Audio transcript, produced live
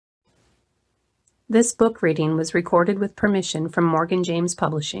This book reading was recorded with permission from Morgan James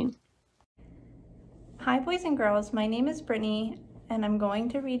Publishing. Hi boys and girls, my name is Brittany and I'm going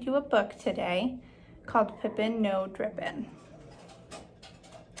to read you a book today called Pippin, No Drippin.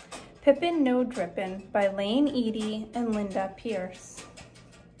 Pippin, No Drippin by Lane Eady and Linda Pierce.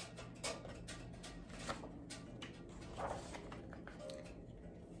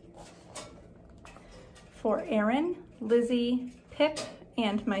 For Erin, Lizzie, Pip,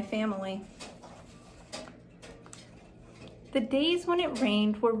 and my family. The days when it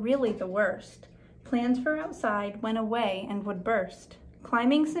rained were really the worst. Plans for outside went away and would burst.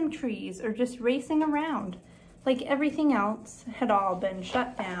 Climbing some trees or just racing around, like everything else had all been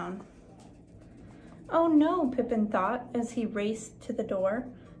shut down. Oh no, Pippin thought as he raced to the door,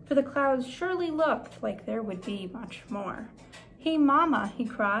 for the clouds surely looked like there would be much more. Hey Mama, he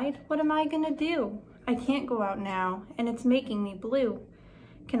cried, what am I gonna do? I can't go out now, and it's making me blue.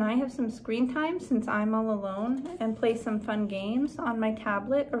 Can I have some screen time since I'm all alone and play some fun games on my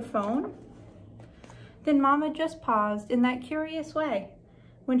tablet or phone? Then Mama just paused in that curious way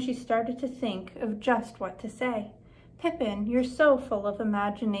when she started to think of just what to say. Pippin, you're so full of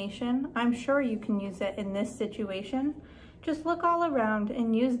imagination. I'm sure you can use it in this situation. Just look all around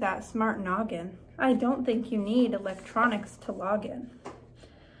and use that smart noggin. I don't think you need electronics to log in.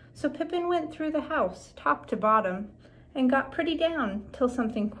 So Pippin went through the house, top to bottom, and got pretty down till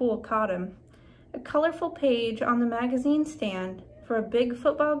something cool caught him. A colorful page on the magazine stand for a big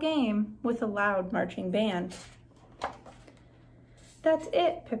football game with a loud marching band. That's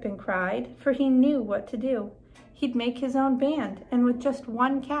it, Pippin cried, for he knew what to do. He'd make his own band, and with just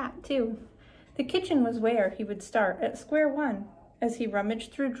one cat, too. The kitchen was where he would start at square one. As he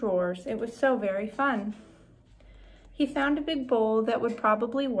rummaged through drawers, it was so very fun. He found a big bowl that would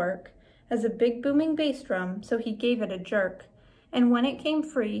probably work as a big booming bass drum, so he gave it a jerk. And when it came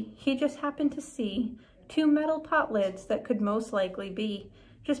free, he just happened to see 2 metal pot lids that could most likely be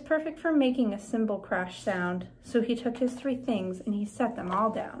just perfect for making a cymbal crash sound. So he took his 3 things and he set them all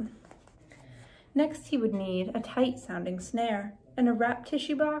down. Next he would need a tight sounding snare, and a wrapped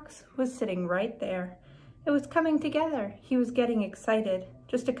tissue box was sitting right there. It was coming together. He was getting excited.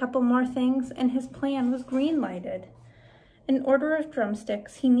 Just a couple more things and his plan was green lighted. An order of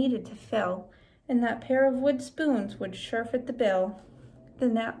drumsticks he needed to fill, and that pair of wood spoons would sure fit the bill.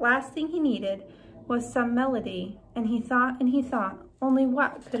 Then that last thing he needed was some melody, and he thought, only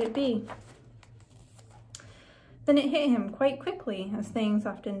what could it be? Then it hit him quite quickly, as things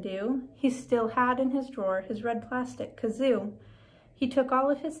often do. He still had in his drawer his red plastic kazoo. He took all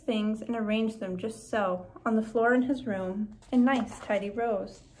of his things and arranged them just so, on the floor in his room, in nice tidy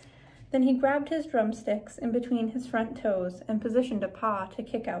rows. Then he grabbed his drumsticks in between his front toes and positioned a paw to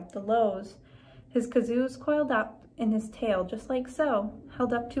kick out the lows. His kazoos coiled up in his tail just like so,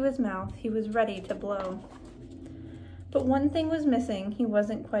 held up to his mouth, he was ready to blow. But one thing was missing, he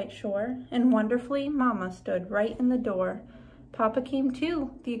wasn't quite sure, and wonderfully Mama stood right in the door. Papa came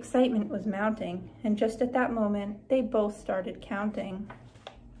too, the excitement was mounting, and just at that moment, they both started counting.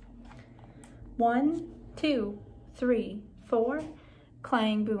 1, 2, 3, 4,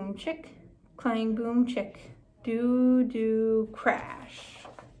 clang, boom, chick, do, do, crash.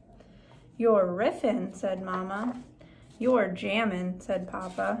 You're riffin', said Mama. You're jammin', said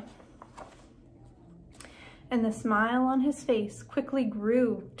Papa. And the smile on his face quickly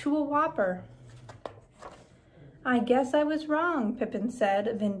grew to a whopper. I guess I was wrong, Pippin said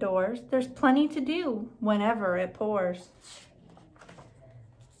of indoors. There's plenty to do whenever it pours.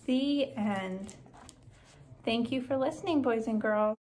 The end. Thank you for listening, boys and girls.